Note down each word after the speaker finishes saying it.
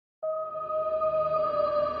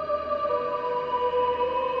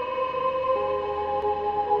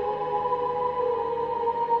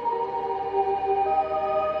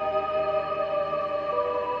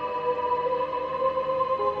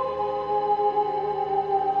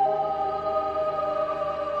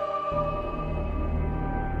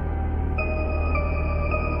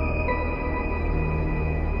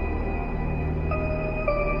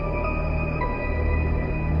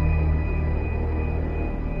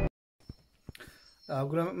I'm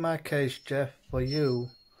going to make my case, Jeff, for you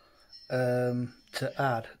to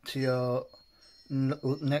add to your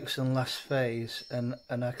next and last phase, and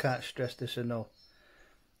I can't stress this enough.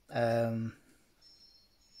 And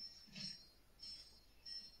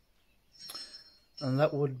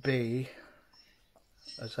that would be,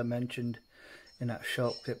 as I mentioned in that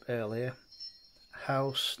short clip earlier,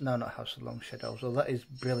 not House of Long Shadows. Well, that is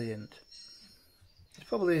brilliant. It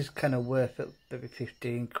probably is kind of worth it, maybe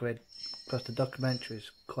 15 quid, because the documentary is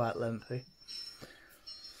quite lengthy.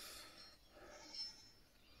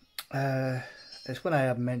 It's one I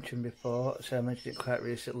have mentioned before, so I mentioned it quite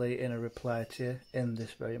recently in a reply to you in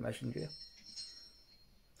this very messenger.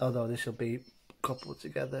 Although this will be coupled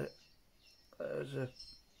together as a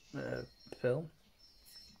film.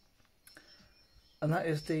 And that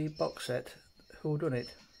is the box set, Whodunnit.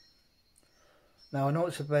 Now I know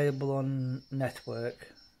it's available on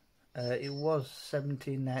Network. It was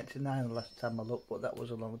 $17.99 the last time I looked, but that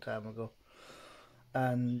was a long time ago.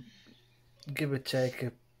 And give or take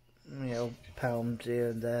a pound here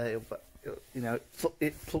and there,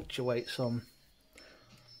 it fluctuates on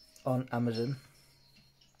Amazon.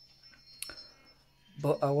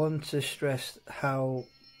 But I want to stress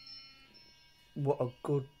what a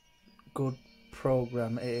good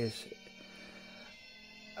program it is.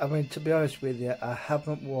 I mean, to be honest with you, I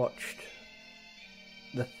haven't watched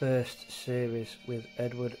the first series with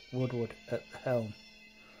Edward Woodward at the helm.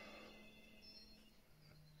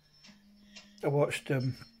 I watched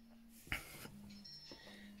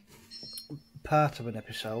part of an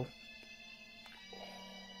episode,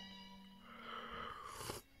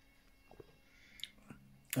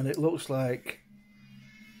 and it looks like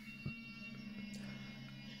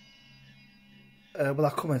well,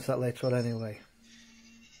 I'll come into that later on anyway.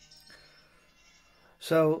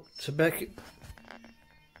 So to break it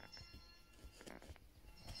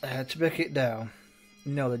down,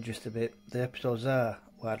 you know the gist of it. The episodes are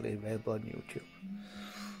widely available on YouTube,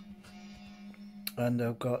 and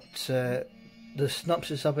I've got the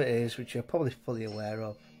synopsis of it is, which you're probably fully aware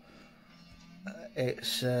of.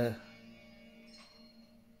 It's a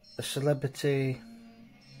celebrity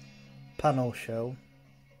panel show,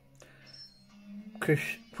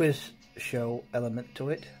 quiz show element to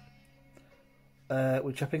it,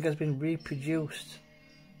 which I think has been reproduced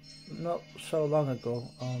not so long ago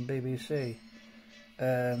on BBC.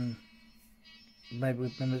 Maybe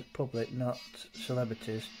with members of the public, not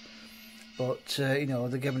celebrities, but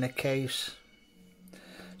they're given a case.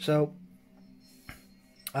 So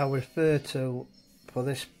I'll refer to, for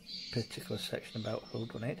this particular section about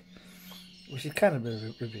Whodunnit, which is kind of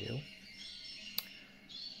a review.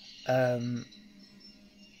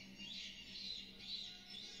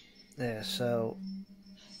 Yeah, so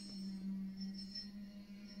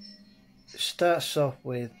it starts off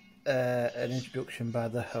with an introduction by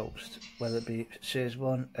the host, whether it be Series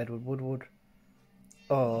 1, Edward Woodward,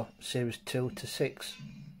 or Series 2 to 6,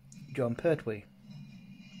 John Pertwee.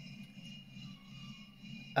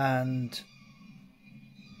 And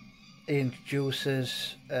he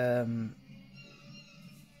introduces,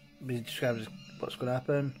 he describes what's going to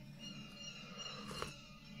happen,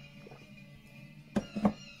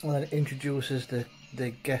 and then introduces the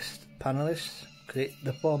guest panelists, because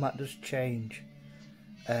the format does change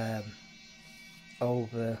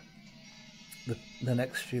over the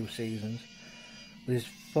next few seasons. There's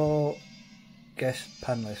 4 guest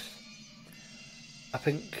panelists. I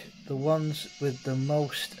think the ones with the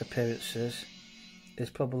most appearances is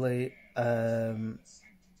probably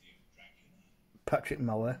Patrick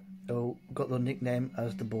Mower, who got the nickname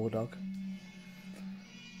as the Bulldog,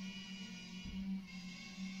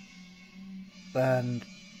 and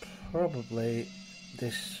probably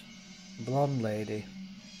this blonde lady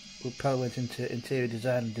who probably went into interior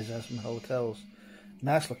design and designed some hotels.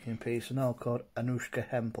 Nice looking piece, and all called Anushka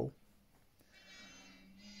Hempel.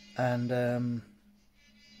 And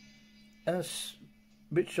as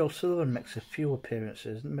Richard O'Sullivan makes a few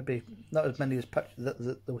appearances, maybe not as many as Patrick, that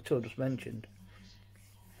the two I just mentioned.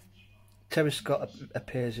 Terry Scott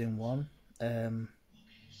appears in one.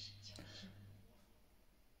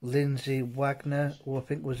 Lindsay Wagner, who I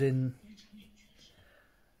think was in,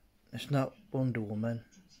 it's not Wonder Woman.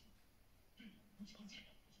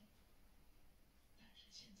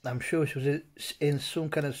 I'm sure she was in some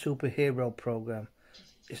kind of superhero program,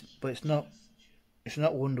 but it's not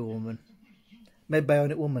Wonder Woman. Maybe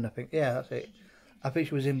Bionic Woman, I think. Yeah, that's it. I think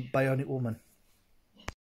she was in Bionic Woman.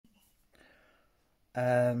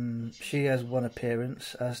 She has one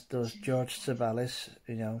appearance, as does George Savalas,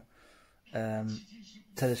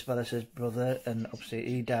 Teddy Savalas' brother, and obviously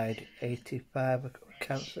he died 85 of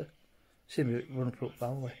cancer. Seemed to run through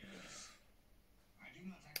family.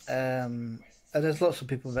 And there's lots of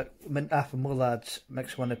people. Arthur Mullards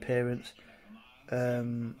makes one appearance.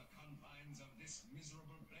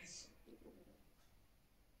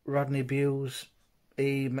 Rodney Bewes,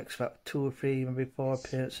 he makes about 2 or 3, maybe 4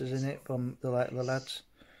 appearances in it from the lads.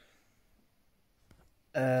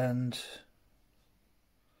 And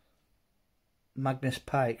Magnus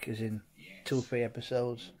Pike is in 2 or 3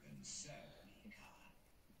 episodes.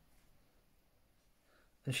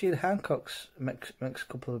 And Sheila Hancock's makes a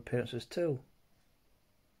couple of appearances too.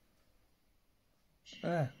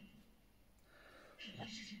 Yeah.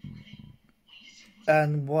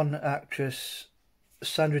 And one actress,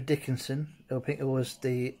 Sandra Dickinson, I think it was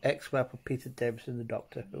the ex-wife of Peter Davison, the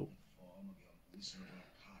Doctor Who.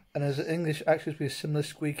 And as an English actress with a similar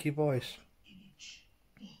squeaky voice,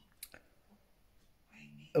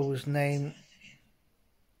 whose name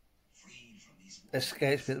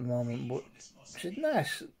escapes me at the moment, but she's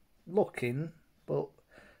nice looking, but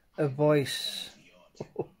her voice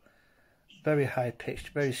very high pitched,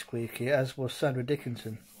 very squeaky, as was Sandra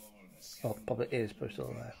Dickinson. Well, probably is, but still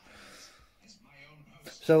alive.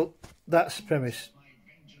 So that's the premise.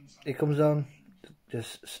 It comes on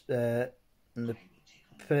just in the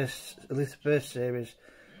first, at least the first series,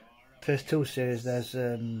 first 2 series. There's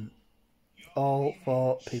all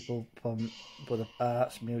 4 people from whether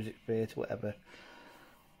arts, music, theatre, whatever.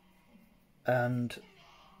 And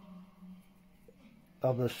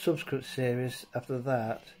of the subsequent series after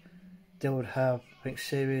that, they would have, I think,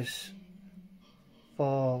 series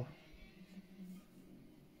 4,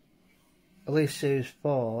 at least series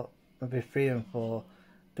 4, maybe 3 and 4,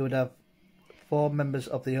 they would have 4 members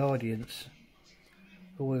of the audience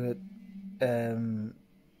who would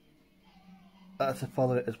had to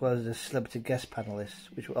follow it, as well as the celebrity guest panelists,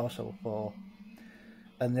 which were also 4.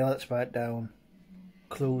 And the audience write down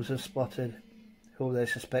clues and spotted who they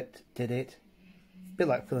suspect did it. A bit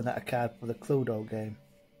like filling out a card for the Cluedo game.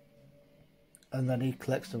 And then he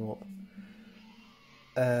collects them up.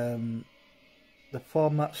 The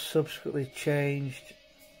format subsequently changed,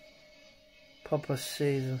 probably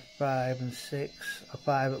season 5 and 6, or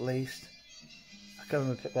 5 at least. I can't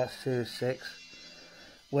remember if that's series 6,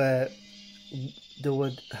 where they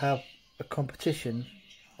would have a competition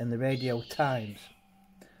in the Radio Times,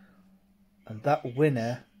 and that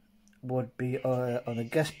winner would be on a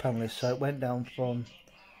guest panelist. So it went down from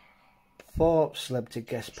 4 celebrity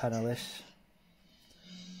guest panelists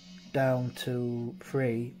down to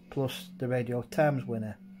 3 plus the Radio Times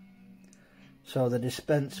winner. So they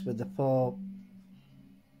dispensed with the 4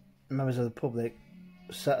 members of the public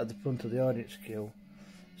sat at the front of the audience queue.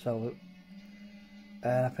 So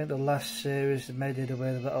I think the last series they made it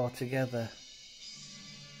away with it altogether.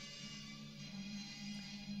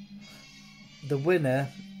 The winner,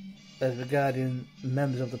 as regarding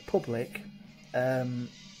members of the public,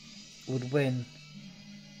 would win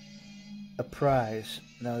a prize.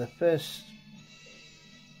 Now the first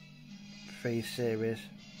 3 series,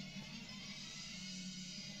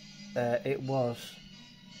 it was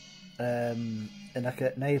in like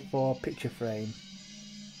an A4 picture frame.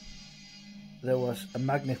 There was a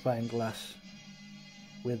magnifying glass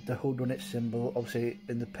with the Whodunnit symbol, obviously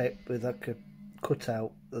in the paper with like a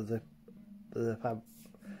cutout of the fab.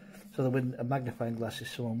 So they win a magnifying glass if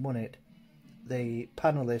someone won it. The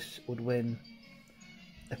panelists would win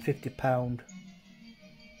a £50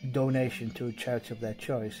 donation to a charity of their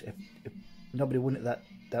choice. If nobody won it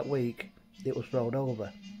that week, it was rolled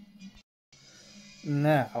over.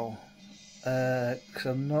 Now, because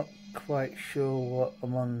I'm not quite sure what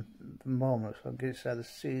I'm on at the moment, so I'll get it either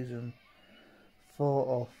season 4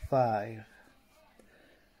 or 5.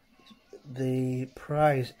 The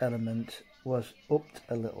prize element was upped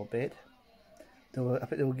a little bit. I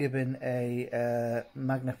think they were given a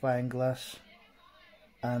magnifying glass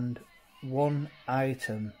and 1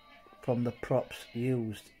 item from the props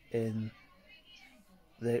used in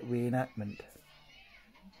the reenactment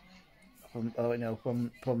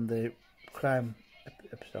from the crime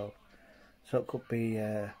episode. So it could be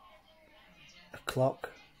a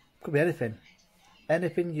clock, could be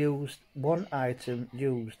anything used, 1 item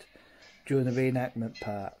used during the reenactment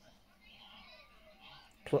part.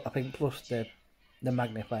 I think plus the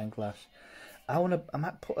magnifying glass. I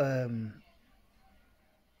might put a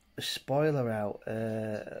spoiler out,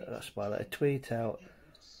 a tweet out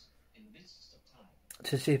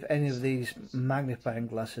to see if any of these magnifying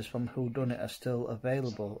glasses from Whodunnit are still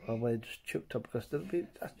available, or were just chucked up, because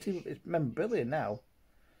it's memorabilia now.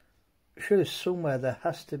 Surely somewhere there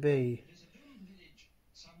has to be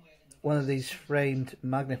one of these framed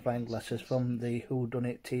magnifying glasses from the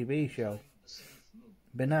Whodunnit TV show.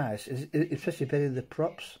 Be nice, especially if any of the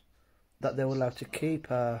props that they were allowed to keep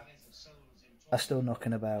are still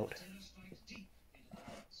knocking about.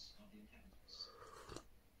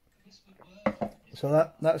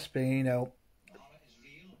 So that's been, you know,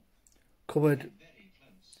 covered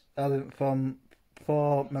from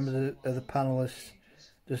 4 members of the panelists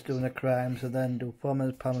just doing the crimes, and then do 4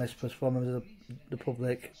 members of the panelists plus 4 members of the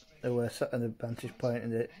public who were sat in the vantage point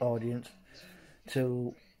in the audience,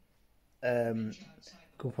 to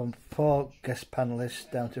go from 4 guest panelists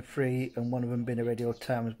down to 3, and one of them being a Radio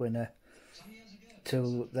Times winner,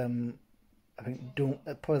 to them, I think,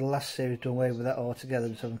 probably the last series doing away with that altogether,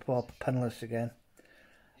 just having 4 panelists again,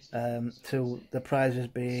 to the prizes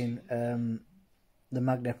being the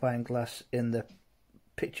magnifying glass in the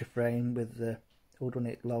picture frame with the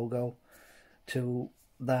Whodunnit logo, to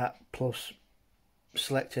that plus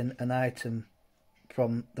selecting an item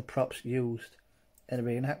from the props used in a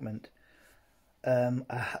reenactment.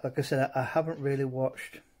 Like I said, I haven't really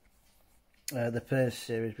watched the first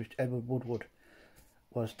series, which Edward Woodward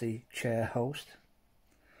was the chair host.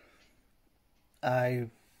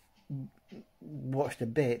 I've watched a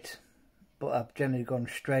bit, but I've generally gone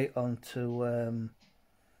straight on to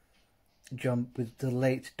John, with the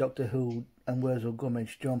late Doctor Who and Wurzel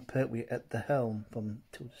Gummidge, John Pertwee at the helm from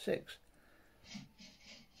 2 to 6.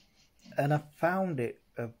 And I found it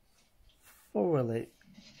a thoroughly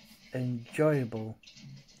enjoyable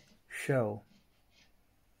show.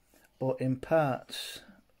 But in parts,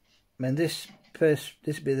 I mean, this will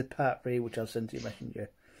be the part 3, which I'll send to you, Messenger.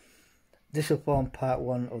 This will form part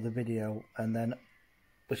 1 of the video, and then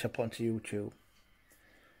which I put onto YouTube.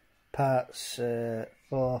 Parts 4,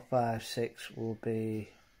 5, 6 will be,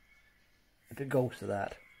 if it goes to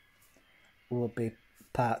that, will be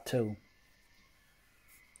part 2.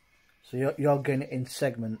 So you're getting it in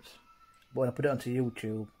segments. But when I put it onto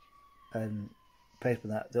YouTube and Facebook,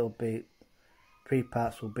 that there'll be 3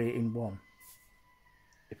 parts will be in 1.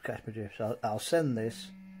 If you catch my drift. So I'll send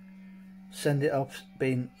it off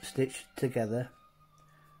being stitched together,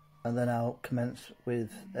 and then I'll commence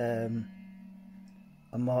with a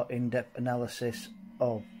more in-depth analysis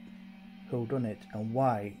of Whodunnit and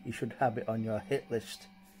why you should have it on your hit list.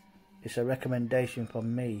 It's a recommendation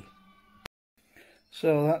from me.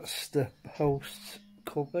 So that's the hosts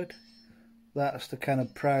covered. That's the kind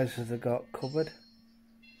of prizes they got covered,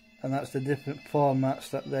 and that's the different formats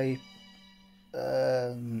that they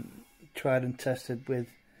tried and tested, with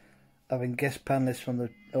having guest panelists from the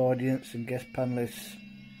audience and guest panelists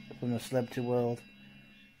from the celebrity world.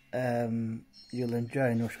 You'll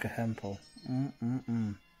enjoy Nushka Hempel.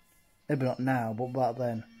 Maybe not now, but back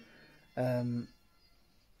then.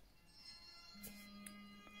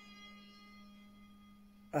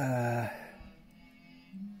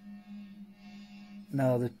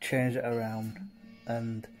 Now they've changed it around,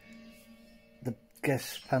 and the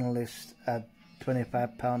guest panelists had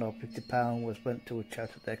 £25 or £50 went to a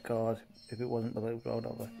charity of their cause if it wasn't the road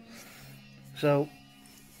over. So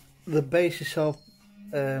the basis of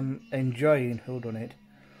enjoying Whodunnit,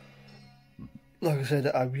 like I said,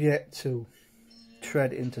 I've yet to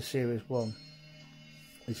tread into series 1,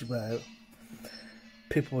 which is where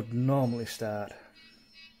people would normally start.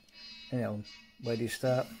 You know, where do you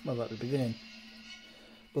start? Well, at the beginning.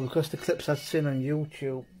 But because the clips I'd seen on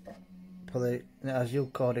YouTube for the, as you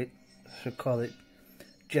called it, should call it,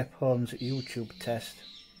 Jeff Horn's YouTube test,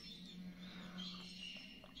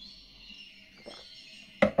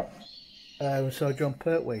 I saw John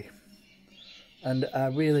Pertwee, and I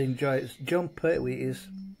really enjoyed it. John Pertwee is,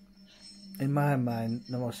 in my mind,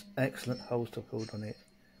 the most excellent host of Whodunnit,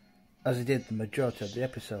 as he did the majority of the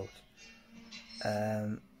episodes.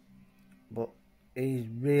 But he's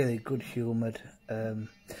really good humoured.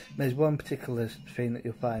 There's one particular thing that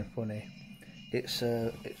you'll find funny. It's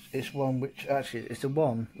one which actually it's the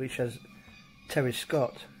one which has Terry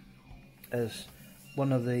Scott as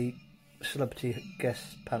one of the celebrity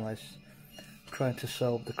guest panelists trying to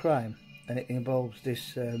solve the crime, and it involves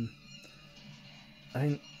this I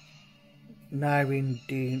think Nyreen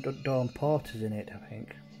Dean Dawn Porter's in it, I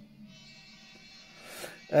think,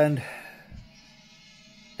 and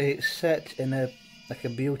it's set in a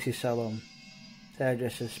beauty salon,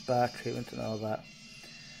 hairdressers, spa treatment and all that,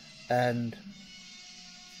 and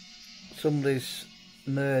somebody's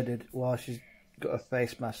murdered while she's got a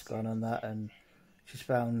face mask on and that, and she's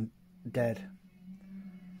found dead.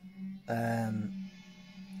 And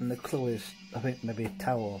the clue is, I think, maybe a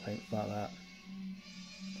towel, I think, like that.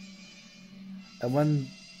 And when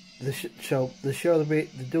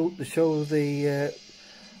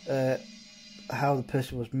how the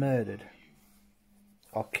person was murdered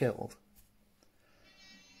or killed,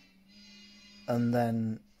 and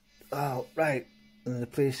then, oh right, And the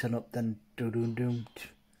police turn up, then do-do-doom,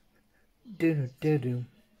 do-do-do-doom,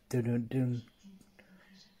 do-do-doom.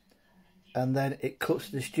 And then it cuts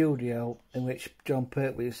to the studio in which John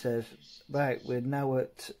Pertwee says, right, we're now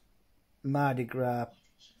at Mardi Gras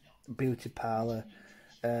beauty parlour.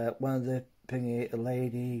 One of the thingy, a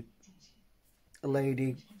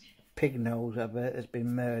lady pig nose of it has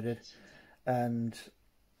been murdered, and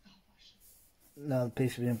now the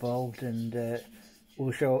police have been involved, and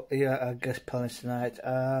we'll show our guest panelists tonight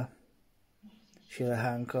are Sheila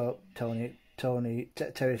Hancock, Terry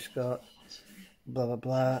Scott, blah blah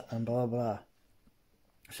blah, and blah blah.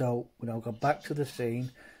 So we now go back to the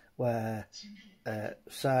scene where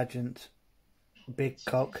Sergeant Big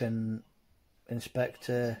Cock and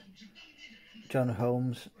Inspector John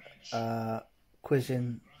Holmes are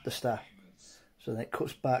quizzing the staff. So then it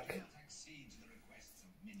cuts back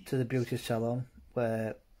to the beauty salon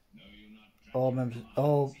where all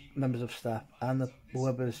members of staff and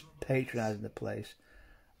whoever's patronising the place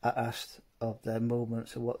are asked of their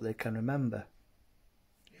movements and what they can remember.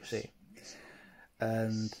 You see,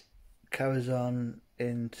 and carries on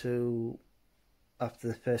into after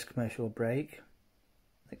the first commercial break.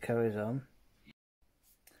 It carries on,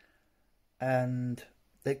 and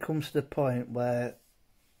it comes to the point where,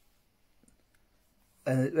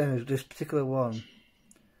 and this particular one,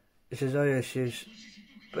 it says, "Oh yeah, she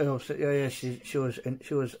was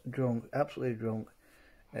drunk, absolutely drunk.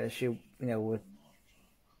 She, would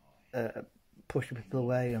pushing people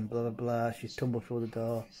away and blah blah blah. She tumbled through the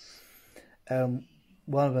door."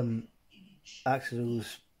 One of them, actually,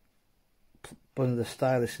 who's one of the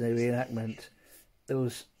stylists in the reenactment, there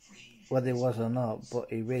was, whether he was or not, but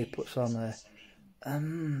he really puts on a,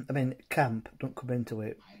 camp. Don't come into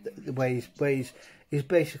it. The way he's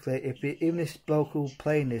basically, even this bloke who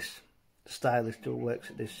playing this stylist who works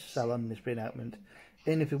at this salon, this reenactment,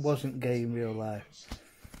 even if he wasn't gay in real life,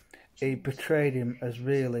 he portrayed him as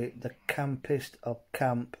really the campest of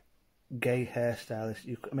camp gay hairstylist.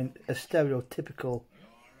 A stereotypical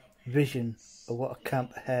vision of what a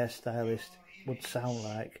camp hairstylist would sound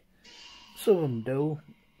like. Some of them do,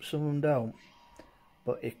 some of them don't.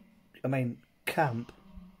 But camp,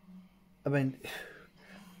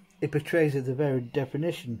 it portrays it the very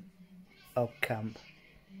definition of camp.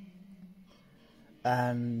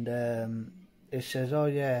 And it says, oh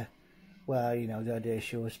yeah, well, the idea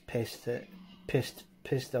she was pissed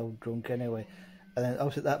old drunk anyway. And then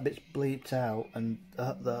obviously that bit's bleeped out, and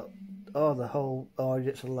the whole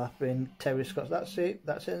audience are laughing. Terry Scott, that's it,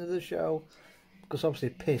 that's the end of the show. Because obviously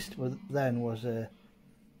pissed was a,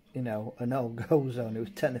 a no-go zone. It was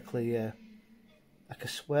technically like a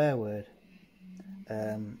swear word.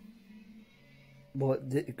 But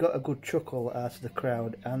it got a good chuckle out of the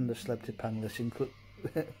crowd and the celebrity panellists,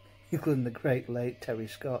 including the great late Terry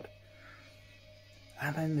Scott.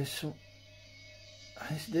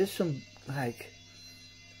 There's some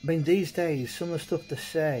these days some of the stuff they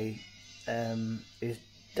say is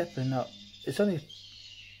definitely not. It's only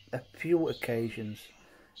a few occasions.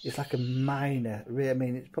 It's like a minor.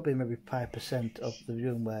 It's probably maybe 5% of the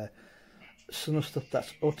room where some of the stuff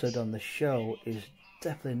that's uttered on the show is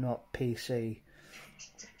definitely not PC.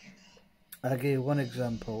 I'll give you one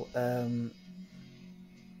example.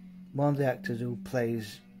 One of the actors who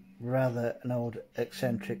plays rather an old,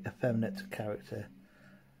 eccentric, effeminate character.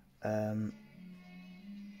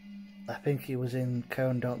 I think he was in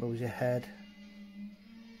Karen Don't Lose Your Head.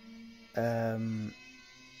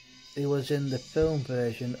 He was in the film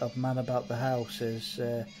version of Man About the House as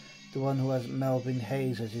the one who has Melvin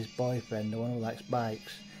Hayes as his boyfriend, the one who likes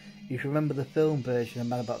bikes. If you remember the film version of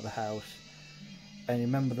Man About the House, and you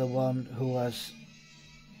remember the one who has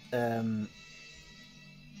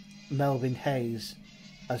Melvin Hayes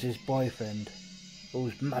as his boyfriend,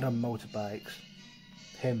 who's mad on motorbikes,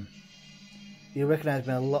 him. You recognise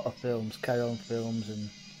him in a lot of films, carry-on films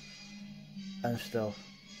and stuff.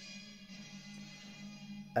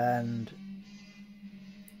 And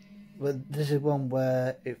this is one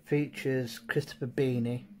where it features Christopher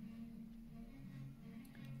Beanie,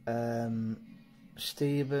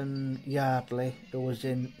 Stephen Yardley, who was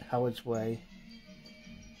in Howard's Way,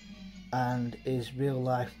 and his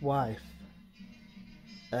real-life wife,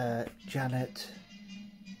 Janet.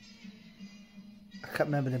 I can't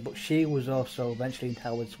remember them, but she was also eventually in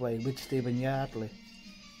Howard's Way with Stephen Yardley.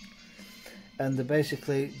 And they're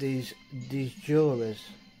basically these jurors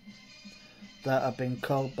that have been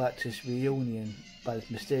called back to this reunion by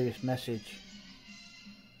this mysterious message.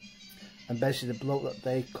 And basically the bloke that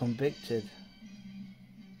they convicted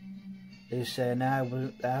is saying, I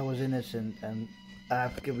was innocent, and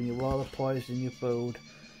I've given you all the poison in your food,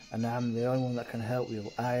 and I'm the only one that can help you.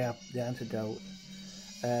 I have the antidote.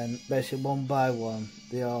 and basically one by one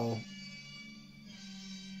they all,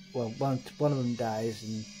 well, one of them dies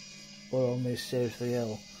and one of them is seriously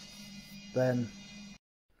ill. Then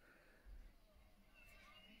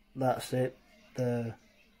that's it. Then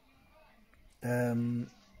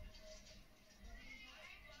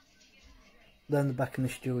they're back in the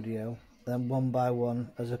studio. Then one by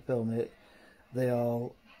one, as I film it, they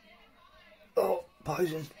all, oh,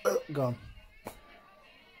 poisoned, gone.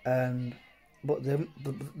 And but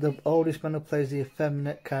the oldest man who plays the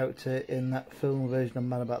effeminate character in that film version of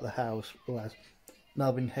Man About the House, who has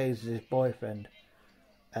Melvin Hayes as his boyfriend,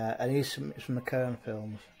 and he's from the Karen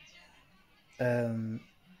films.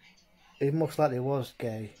 He most likely was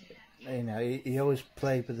gay. You know, he always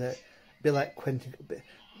played with it, a bit like Quentin,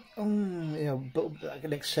 you know, but like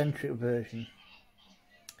an eccentric version.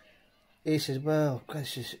 He says, "Well,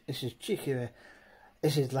 this is cheeky.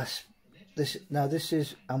 This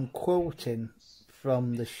is I'm quoting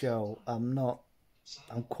from the show.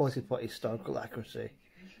 I'm quoting for historical accuracy.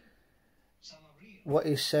 What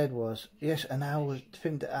he said was, yes, and I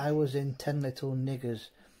was in 10 Little Niggers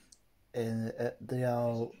at the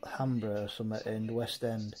Alhambra or somewhere in the West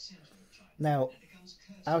End. Now,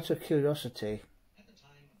 out of curiosity,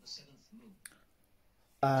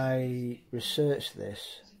 I researched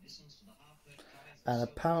this, and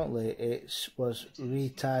apparently it was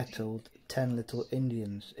retitled 10 Little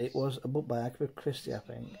Indians. It was a book by Agatha Christie, I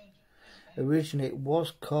think. Originally it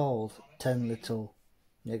was called 10 Little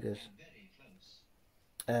Niggers.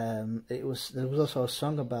 There was also a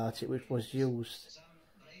song about it which was used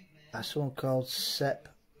by someone called Sepp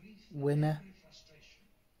Winner.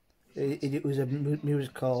 It was a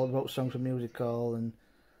musical, wrote songs for musical, and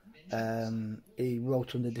he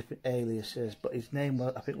wrote under different aliases, but his name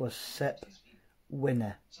was, I think, was Sepp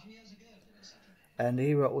Winner, and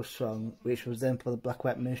he wrote a song which was then for the Black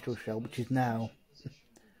White Minstrel Show, which is now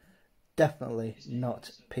definitely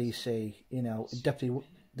not PC. You know, definitely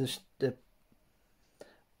the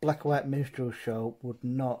Black White Minstrel Show would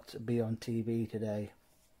not be on TV today,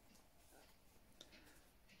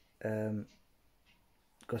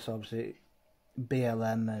 because obviously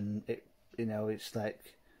BLM and it, you know, it's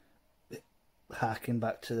like harking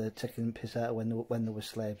back to the taking the piss out when there were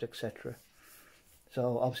slaves, etc.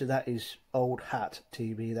 So obviously that is old hat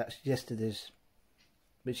TV. That's yesterday's,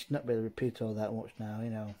 which is not really repeated all that much now, you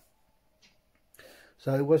know.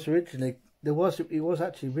 So it was originally it was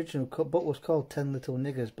actually original book was called 10 Little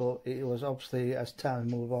Niggers, but it was obviously, as time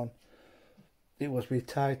moved on, it was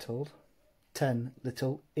retitled 10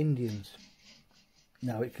 Little Indians.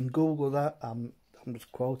 Now you can Google that. I'm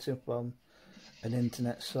just quoting from an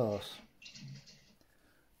internet source,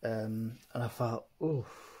 and I thought, ooh,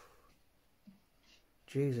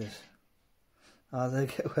 Jesus, how they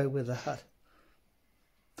get away with that?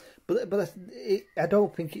 But I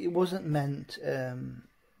don't think it wasn't meant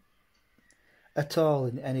at all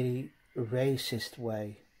in any racist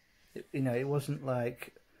way. You know, it wasn't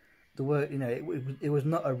like the word. You know, it was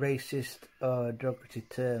not a racist or derogatory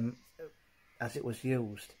term as it was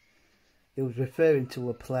used. It was referring to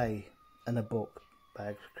a play and a book by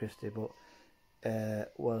Agatha Christie, but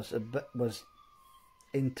was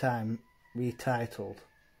in time retitled.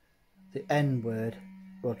 The N word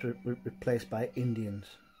was replaced by Indians.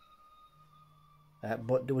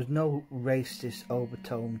 But there was no racist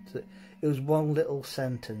overtone to it. It was one little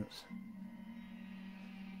sentence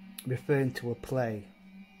referring to a play,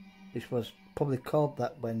 which was probably called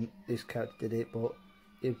that when this character did it, but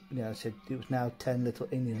it, you know, I said it was now 10 Little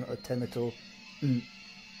Indians, or 10 Little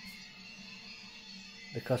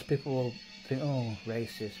because people will think, oh,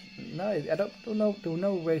 racist. No, I don't know. There were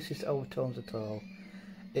no racist overtones at all.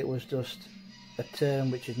 It was just a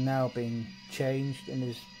term which has now been changed and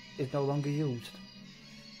is no longer used.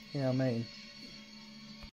 You know what I mean?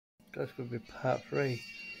 That's going to be part 3.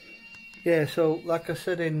 Yeah, so like I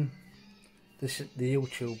said in the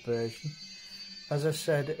YouTube version, as I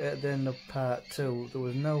said at the end of part 2, there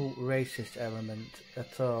was no racist element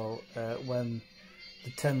at all when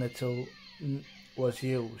the 10 Little was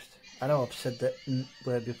used. I know I've said that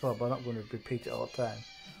word before, but I'm not going to repeat it all the time.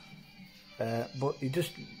 But you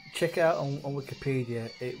just check it out on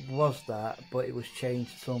Wikipedia. It was that, but it was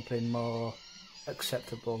changed to something more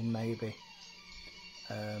acceptable, maybe.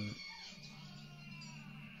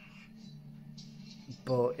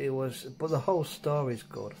 But the whole story's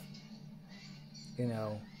good, you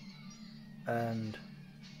know. And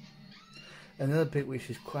another bit which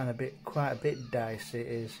is quite a bit dicey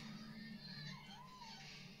is,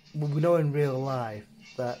 we know in real life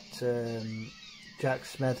that Jack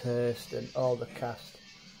Smethurst and all the cast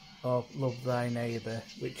of Love Thy Neighbour,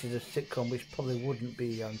 which is a sitcom which probably wouldn't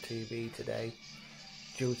be on TV today,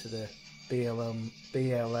 due to the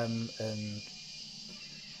BLM and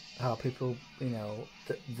how people, you know,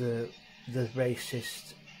 the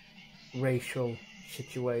racist racial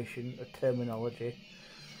situation, a terminology,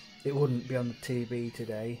 it wouldn't be on the TV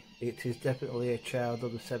today. It is definitely a child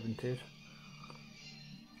of the 70s.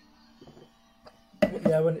 But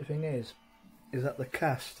the ironic thing is that the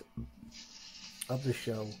cast of the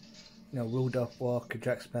show, you know, Rudolph Walker,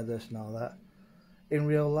 Jack Smethurst and all that, in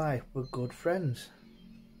real life were good friends.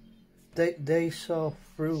 They saw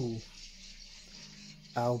through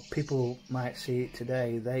how people might see it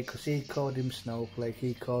today. Because he called him Snowflake,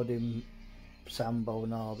 he called him Sambo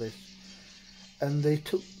and all this, and they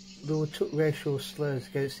took racial slurs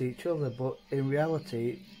against each other. But in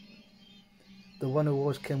reality, the one who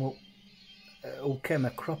always came a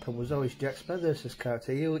cropper was always Jack Smethurst's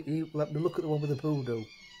character. He let me look at the one with the voodoo.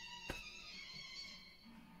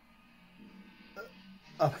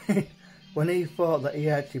 I mean, when he thought that he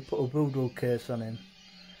actually put a voodoo curse on him,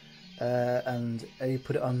 and he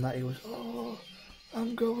put it on that, he was, oh,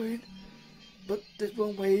 I'm going, but there's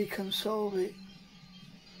one way he can solve it.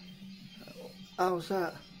 How's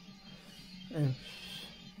that? And,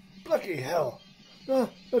 bloody hell! No,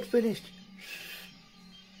 not finished.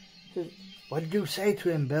 What did you say to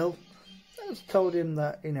him, Bill? I just told him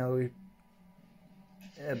that, you know,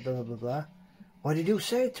 blah blah blah. What did you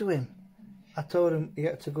say to him? I told him he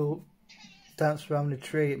had to go dance around the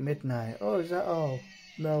tree at midnight. Oh, is that all?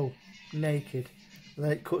 No, naked. And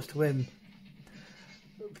then it cuts to him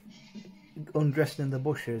undressing in the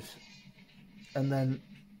bushes, and then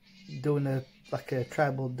doing a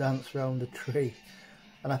tribal dance around the tree.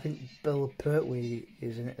 And I think Bill Pertwee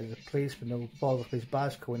is in it as a policeman who falls off his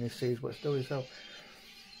bicycle when he sees what's doing. So,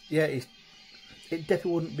 yeah, it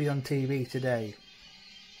definitely wouldn't be on TV today.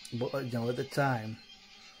 But, you know, at the time,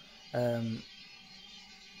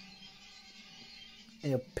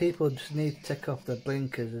 you know, people just need to take off their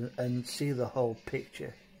blinkers and see the whole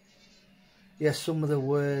picture. Yes, some of the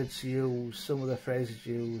words used, some of the phrases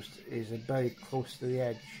used is very close to the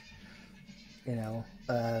edge. You know,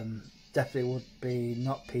 definitely would be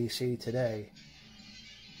not PC today.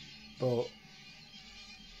 But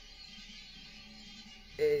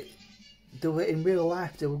in real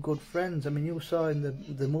life, they were good friends. I mean, you saw in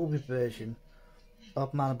the movie version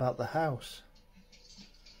of Man About the House,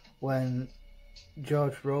 when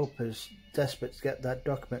George Roper's desperate to get that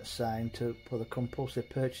document signed for the compulsory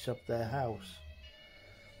purchase of their house,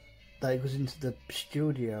 that he goes into the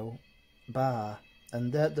studio bar,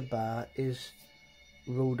 and there at the bar is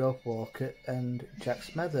Rudolph Walker and Jack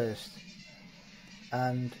Smethurst,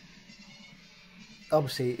 and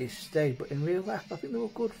obviously it's staged, but in real life I think they were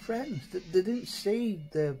good friends. They didn't see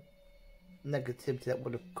the negativity that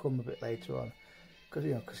would have come a bit later on, because,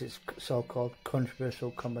 you know, because it's so-called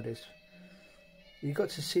controversial comedies. You got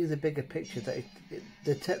to see the bigger picture, that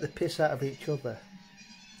they take the piss out of each other,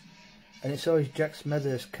 and it's always Jack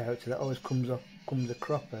Smethurst's character that always comes a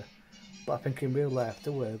cropper. But I think in real life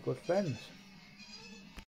they were good friends.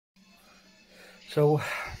 So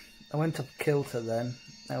I went off kilter then.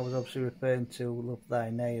 I was obviously referring to Love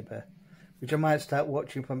Thy Neighbour, which I might start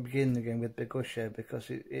watching from the beginning again with Big Usher, because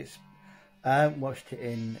it's I haven't watched it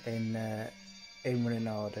in running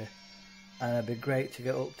order, and it'd be great to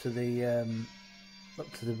get up to the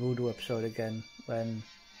voodoo episode again, when,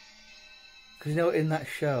 because, you know, in that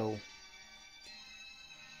show,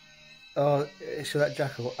 oh, so that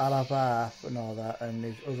jackal Alavar and all that, and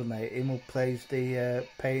his other mate, him who plays the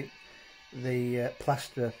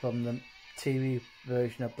plasterer from the TV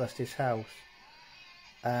version of Blessed His House,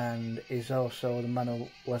 and is also the man who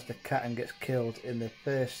was the cat and gets killed in the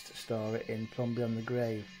first story in From Beyond the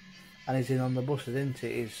Grave, and he's in On the Buses, isn't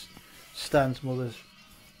he? He's Stan's mother's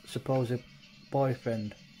supposed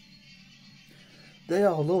boyfriend. They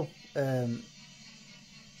all love the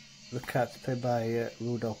cat played by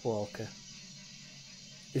Rudolph Walker.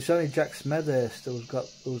 It's only Jack Smethurst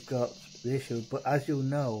who's got the issue. But as you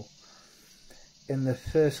know, in the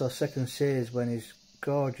first or second series, when his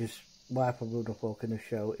gorgeous wife of Rudolph Walker in the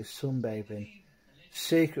show is sunbathing,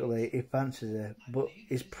 secretly he fancies her, but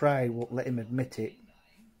his pride won't let him admit it,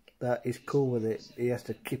 that he's cool with it. He has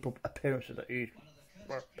to keep up appearances that he's,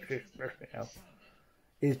 you know,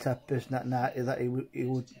 he's the type of person that he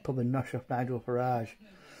would probably nosh off Nigel Farage.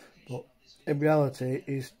 But in reality,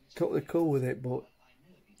 he's totally cool with it, but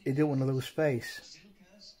he didn't want to lose face,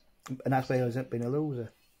 and that's why he wasn't being a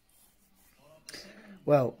loser.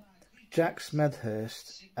 Well, Jack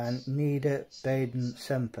Smethurst and Nida Baden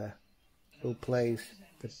Semper, who plays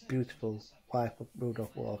the beautiful wife of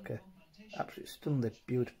Rudolph Walker, absolutely stunningly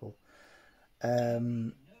beautiful,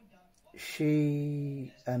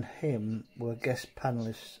 she and him were guest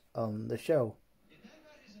panelists on the show,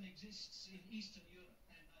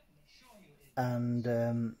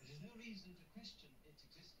 and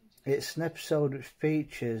it's an episode which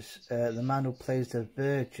features the man who plays the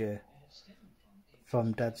verger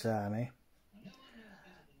from Dad's Army,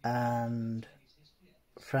 and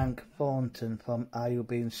Frank Thornton from Are You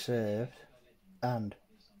Being Served and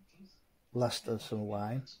Last of Some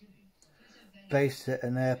Wine, based at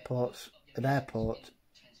an airport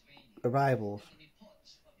arrivals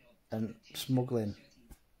and smuggling,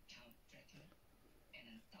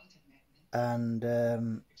 and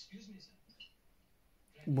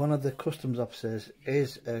one of the customs officers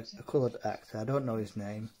is a coloured actor. I don't know his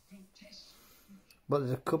name, but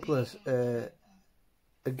there's a couple of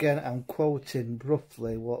again, I'm quoting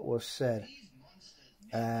roughly what was said.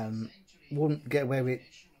 Wouldn't get away with it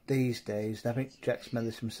these days. I think Jack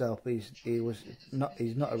Smithers himself, he's not a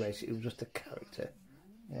racist. He was just a character.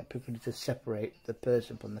 Yeah, people need to separate the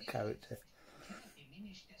person from the character.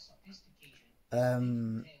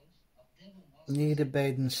 Nida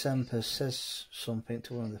Baden Semper says something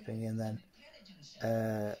to one of the thing, and then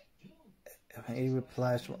I think he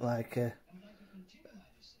replies something like,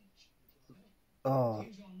 "Oh,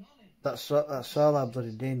 that's all I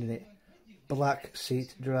bloody need in it. Black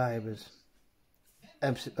seat drivers."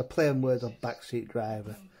 A play on words of backseat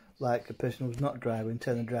driver, like a person who's not driving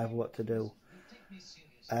telling the driver what to do.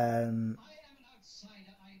 And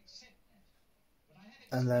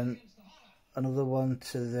then another one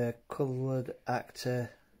to the coloured actor.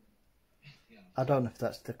 I don't know if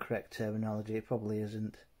that's the correct terminology. It probably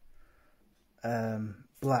isn't.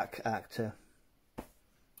 Black actor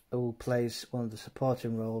who plays one of the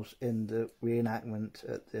supporting roles in the reenactment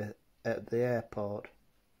at the airport.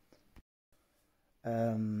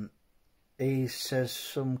 He says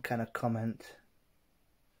some kind of comment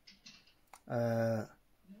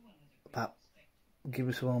about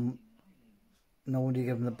giving someone, no wonder you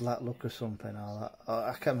give them the black look or something, or that.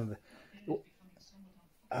 I can't remember.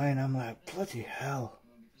 I mean, I'm like, bloody hell.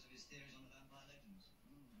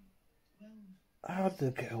 How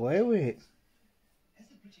did they get away with it?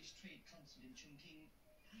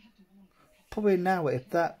 Probably now, if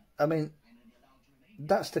that, I mean,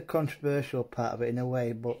 that's the controversial part of it in a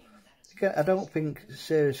way, but again, I don't think,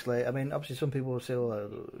 seriously, I mean, obviously some people will say,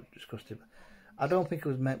 oh, disgusting. I don't think it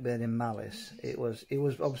was meant with any malice. It was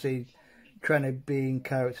obviously trying to be in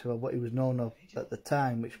character of what he was known of at the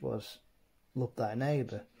time, which was love thy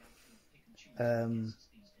neighbour.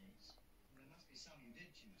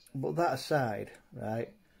 But that aside,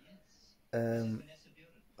 right,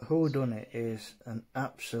 Whodunnit is an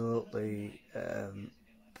absolutely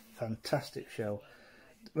fantastic show.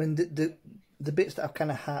 I mean, the bits that I've kind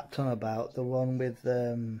of harped on about, the one with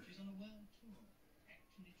the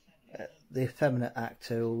effeminate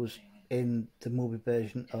actor who was in the movie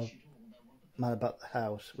version of Man About the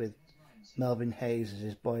House with Melvin Hayes as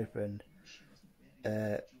his boyfriend,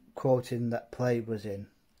 quoting that play was in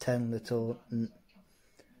 10 Little...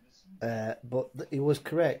 but he was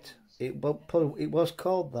correct. It was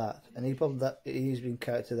called that, and he's been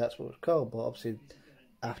character. That's what it was called. But obviously,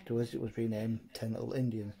 afterwards it was renamed 10 Little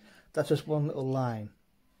Indians. That's just one little line.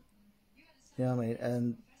 You know what I mean?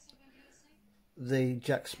 And the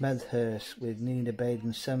Jack Smethurst with Nina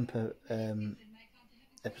Baden Semper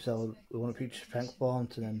episode, we want to feature Frank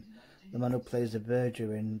Thornton and the man who plays the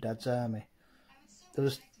verger in Dad's Army. There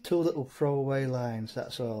was two little throwaway lines.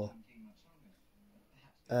 That's all.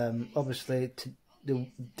 Obviously,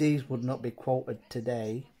 these would not be quoted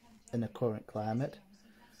today in the current climate,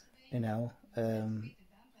 you know.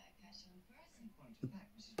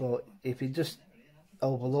 But if you just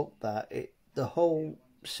overlook that, the whole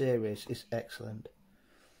series is excellent.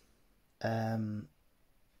 And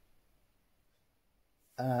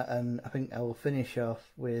I think I will finish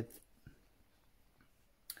off with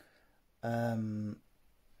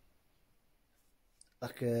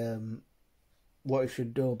what you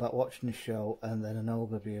should do about watching the show, and then an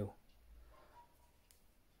overview.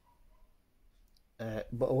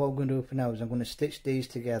 But what I'm going to do for now is I'm going to stitch these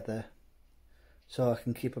together so I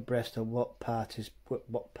can keep abreast of what part is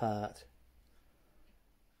what part,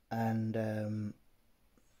 and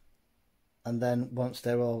then once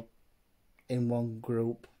they're all in one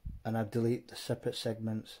group and I delete the separate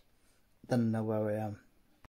segments, then I know where I am.